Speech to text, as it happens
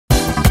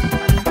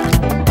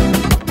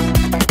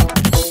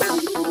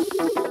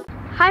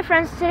Hi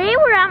friends, today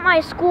we're at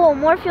my school,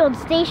 Moorfield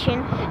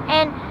Station,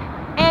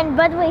 and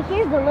by the way,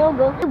 here's the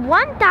logo.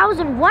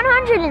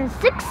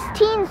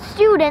 1,116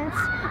 students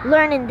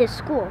learn in this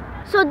school.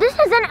 So this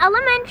is an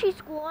elementary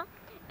school,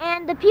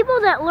 and the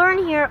people that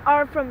learn here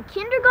are from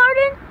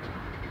kindergarten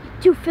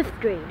to 5th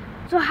grade.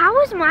 So how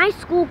is my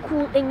school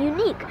cool and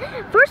unique?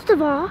 First of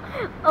all,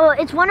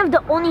 it's one of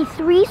the only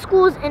 3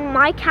 schools in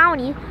my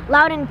county,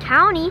 Loudoun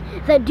County,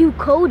 that do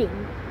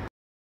coding.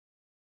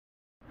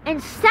 And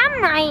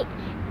STEM night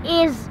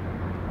is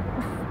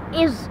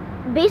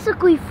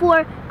basically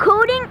for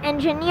coding,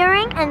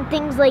 engineering, and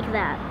things like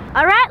that.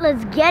 Alright,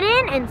 let's get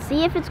in and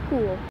see if it's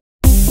cool.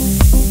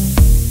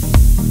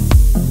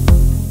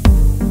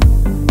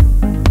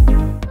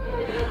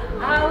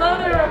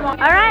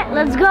 Alright,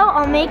 let's go.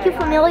 I'll make you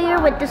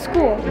familiar with the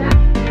school.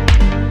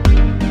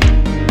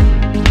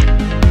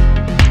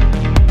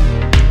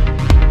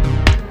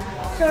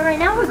 So right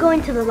now we're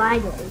going to the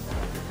library.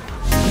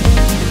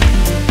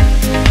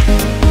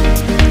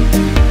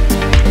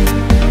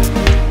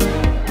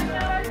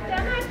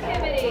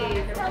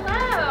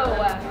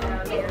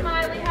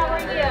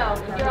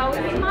 You're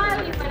always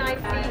smiling when I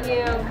see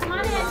you. Come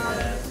on in.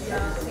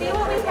 See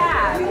what we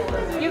have.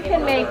 You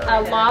can make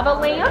a lava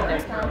lamp.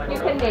 You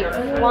can make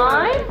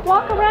slime.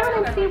 Walk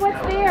around and see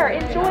what's there.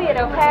 Enjoy it,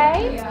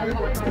 okay?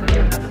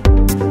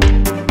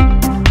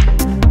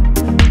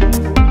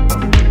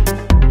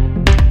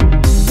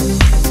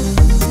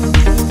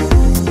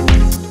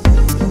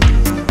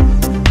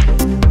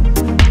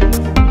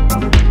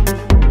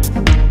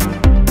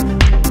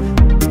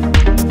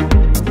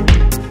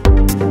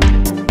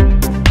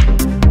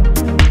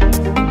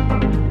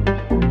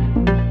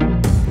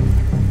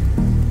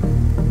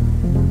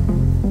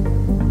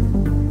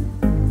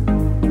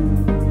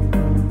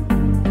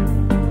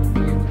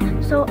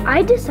 So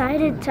I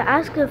decided to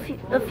ask a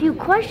few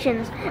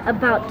questions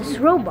about this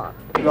robot.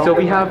 So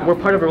we're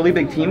part of a really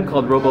big team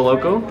called Robo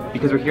Loco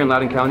because we're here in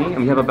Loudoun County, and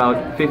we have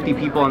about 50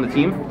 people on the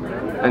team.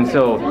 And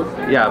so,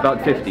 yeah,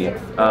 about 50.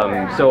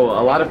 So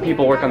a lot of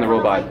people work on the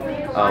robot.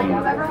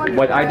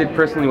 What I did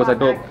personally was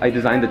I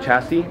designed the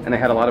chassis, and I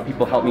had a lot of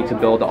people help me to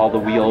build all the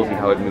wheels and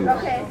how it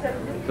moves.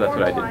 So that's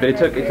what I did.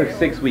 But it took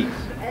 6 weeks.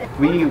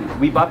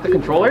 We bought the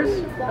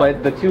controllers,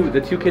 but the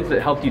two kids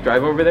that helped you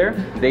drive over there,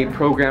 they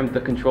programmed the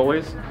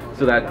controllers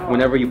so that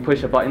whenever you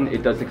push a button,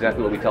 it does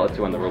exactly what we tell it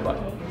to on the robot.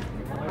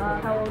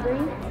 How old are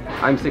you?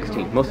 I'm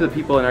 16. Most of the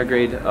people in our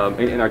grade,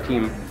 in our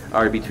team,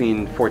 are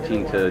between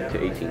 14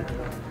 to 18.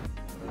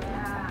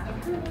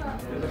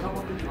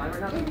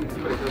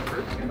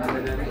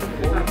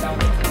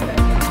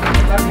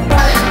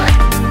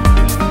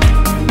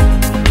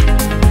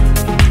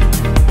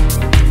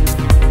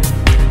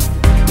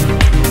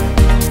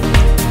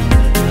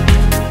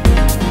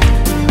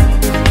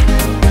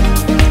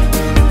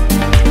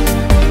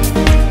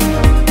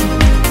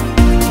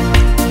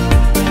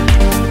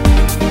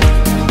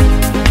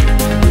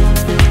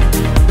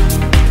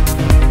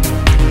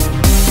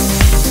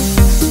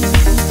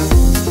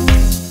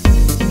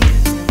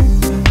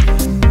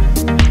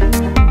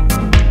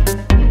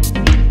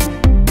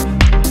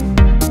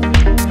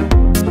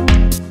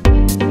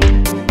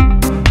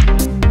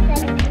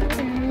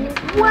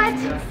 What?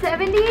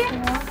 70?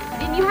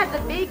 And you had the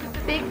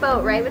big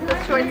boat, right, with the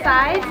short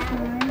sides?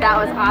 That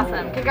was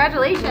awesome.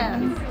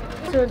 Congratulations.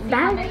 So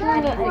that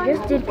one that I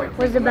just did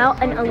was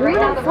about an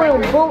aluminum foil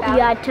boat you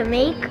had to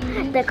make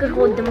that could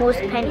hold the most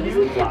pennies.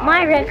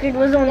 My record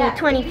was only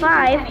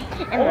 25,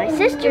 and my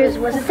sister's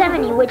was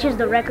 70, which is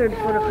the record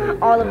for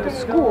all of the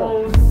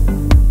school.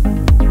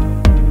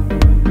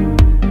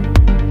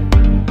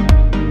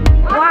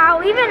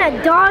 Wow, even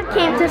a dog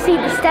came to see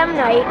the STEM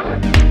night.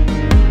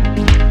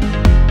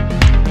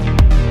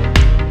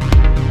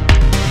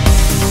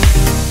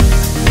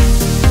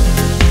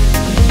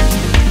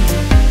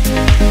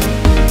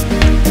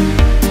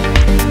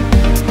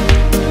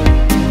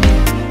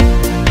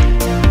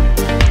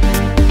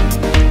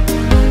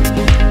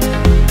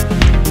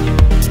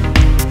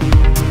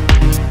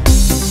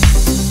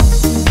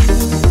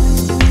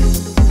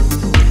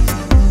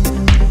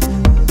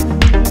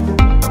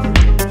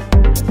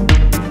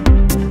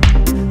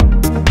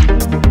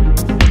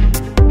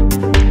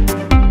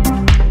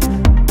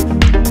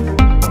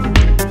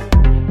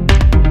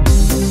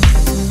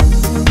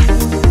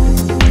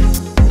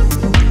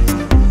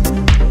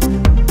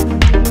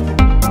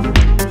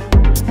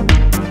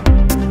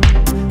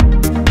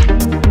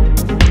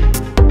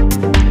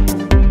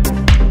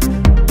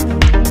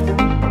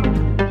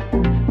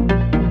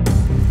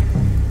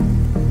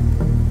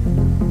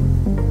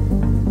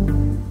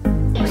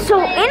 So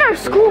in our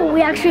school,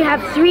 we actually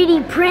have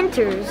 3D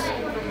printers,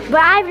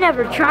 but I've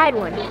never tried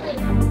one.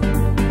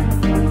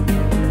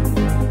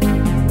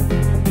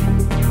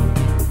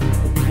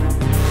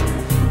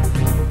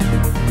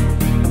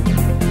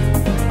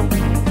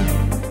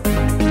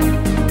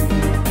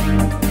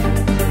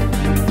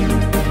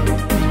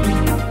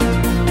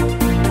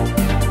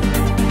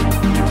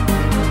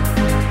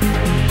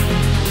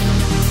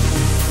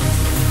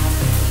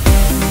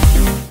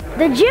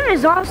 The gym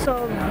is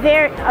also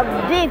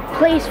a big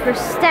place for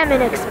STEM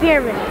and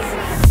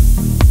experiments.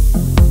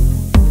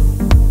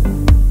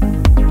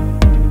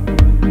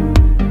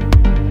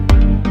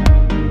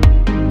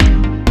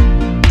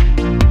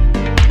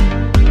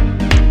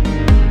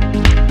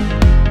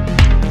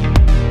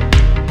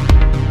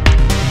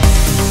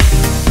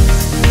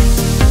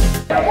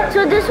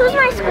 was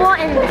my school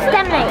and the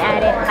STEM night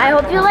at it. I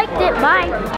hope you liked it. Bye.